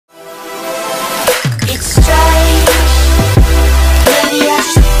strange. Maybe I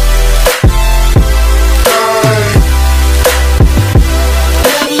should.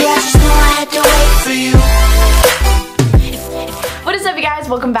 Maybe I should know I had to wait for you. What is up, you guys?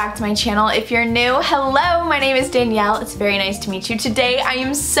 Welcome back to my channel. If you're new, hello, my name is Danielle. It's very nice to meet you. Today I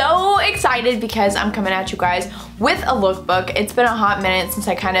am so excited because I'm coming at you guys with a lookbook. It's been a hot minute since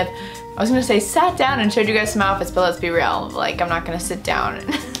I was gonna say sat down and showed you guys some outfits, but let's be real, like I'm not gonna sit down.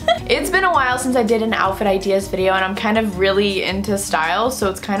 It's been a while since I did an outfit ideas video, and I'm kind of really into style, so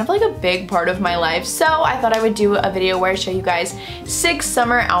it's kind of like a big part of my life. So I thought I would do a video where I show you guys 6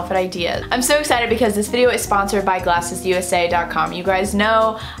 summer outfit ideas. I'm so excited because this video is sponsored by glassesusa.com. You guys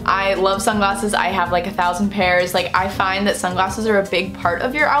know I love sunglasses. I have like 1,000 pairs. Like, I find that sunglasses are a big part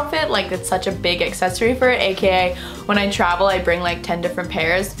of your outfit. Like, it's such a big accessory for it, aka when I travel I bring like 10 different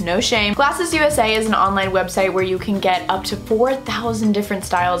pairs. No shame. Glasses USA is an online website where you can get up to 4,000 different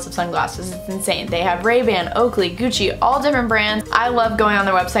styles of sunglasses. It's insane. They have Ray-Ban, Oakley, Gucci, all different brands. I love going on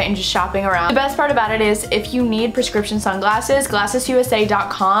their website and just shopping around. The best part about it is if you need prescription sunglasses,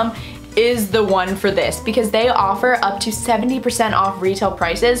 glassesusa.com is the one for this, because they offer up to 70% off retail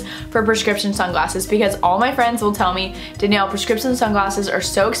prices for prescription sunglasses, because all my friends will tell me, Danielle, prescription sunglasses are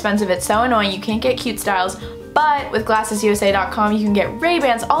so expensive, it's so annoying, you can't get cute styles. But with glassesusa.com, you can get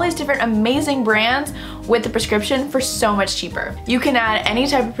Ray-Bans, all these different amazing brands with the prescription for so much cheaper. You can add any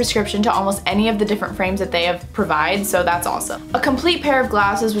type of prescription to almost any of the different frames that they provide, so that's awesome. A complete pair of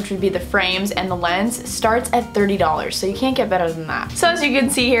glasses, which would be the frames and the lens, starts at $30, so you can't get better than that. So as you can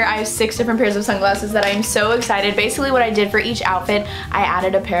see here, I have 6 different pairs of sunglasses that I am so excited. Basically what I did for each outfit, I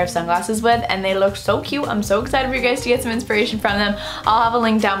added a pair of sunglasses with, and they look so cute. I'm so excited for you guys to get some inspiration from them. I'll have a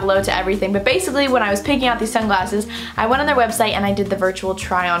link down below to everything, but basically when I was picking out these sunglasses, I went on their website and I did the virtual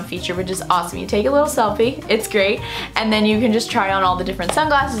try-on feature, which is awesome. You take a little selfie, it's great, and then you can just try on all the different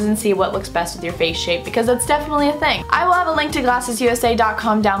sunglasses and see what looks best with your face shape, because that's definitely a thing. I will have a link to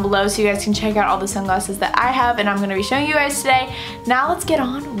glassesusa.com down below so you guys can check out all the sunglasses that I have and I'm going to be showing you guys today. Now let's get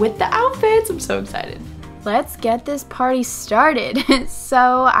on with the outfits. I'm so excited. Let's get this party started.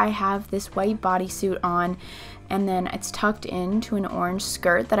 So I have this white bodysuit on, and then it's tucked into an orange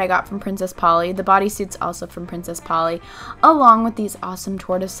skirt that I got from Princess Polly. The bodysuit's also from Princess Polly, along with these awesome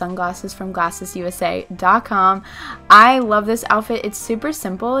tortoise sunglasses from glassesusa.com. I love this outfit. It's super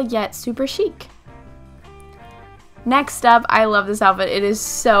simple, yet super chic. Next up, I love this outfit. It is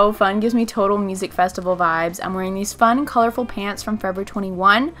so fun. Gives me total music festival vibes. I'm wearing these fun, colorful pants from Forever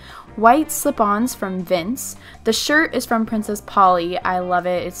 21, white slip-ons from Vince. The shirt is from Princess Polly. I love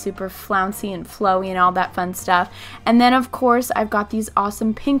it. It's super flouncy and flowy and all that fun stuff. And then, of course, I've got these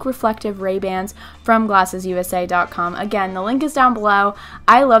awesome pink reflective Ray-Bans from glassesusa.com. Again, the link is down below.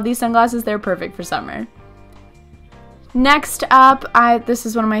 I love these sunglasses. They're perfect for summer. Next up, this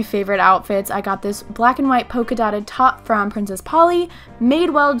is one of my favorite outfits. I got this black and white polka dotted top from Princess Polly,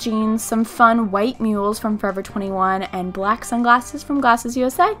 Madewell jeans, some fun white mules from Forever 21, and black sunglasses from Glasses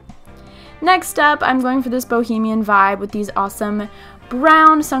USA. Next up, I'm going for this bohemian vibe with these awesome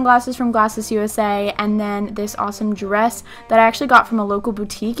brown sunglasses from Glasses USA, and then this awesome dress that I actually got from a local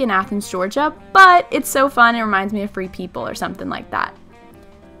boutique in Athens, Georgia, but it's so fun, it reminds me of Free People or something like that.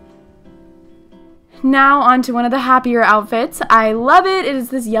 Now on to one of the happier outfits. I love it. It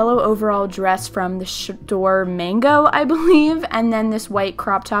is this yellow overall dress from the store Mango, I believe, and then this white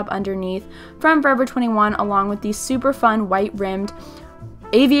crop top underneath from Forever 21, along with these super fun white rimmed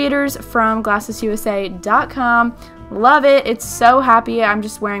aviators from glassesusa.com. Love it. It's so happy. I'm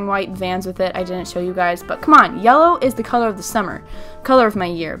just wearing white Vans with it. I didn't show you guys, but come on. Yellow is the color of the summer. Color of my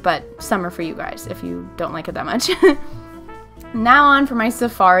year, but summer for you guys if you don't like it that much. Now on for my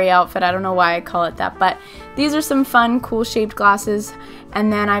safari outfit. I don't know why I call it that, but these are some fun, cool shaped glasses.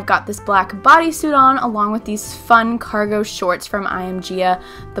 And then I've got this black bodysuit on, along with these fun cargo shorts from IMGA.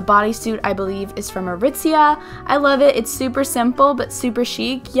 The bodysuit, I believe, is from Aritzia. I love it. It's super simple, but super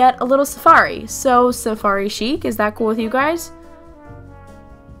chic, yet a little safari. So safari chic. Is that cool with you guys?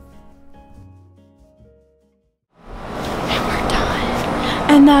 And we're done.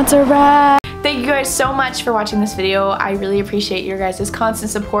 And that's a wrap. Thank you guys so much for watching this video. I really appreciate your guys' constant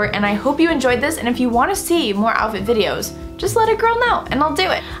support, and I hope you enjoyed this, and if you want to see more outfit videos, just let a girl know and I'll do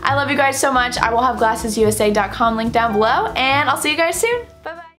it. I love you guys so much. I will have glassesusa.com linked down below, and I'll see you guys soon.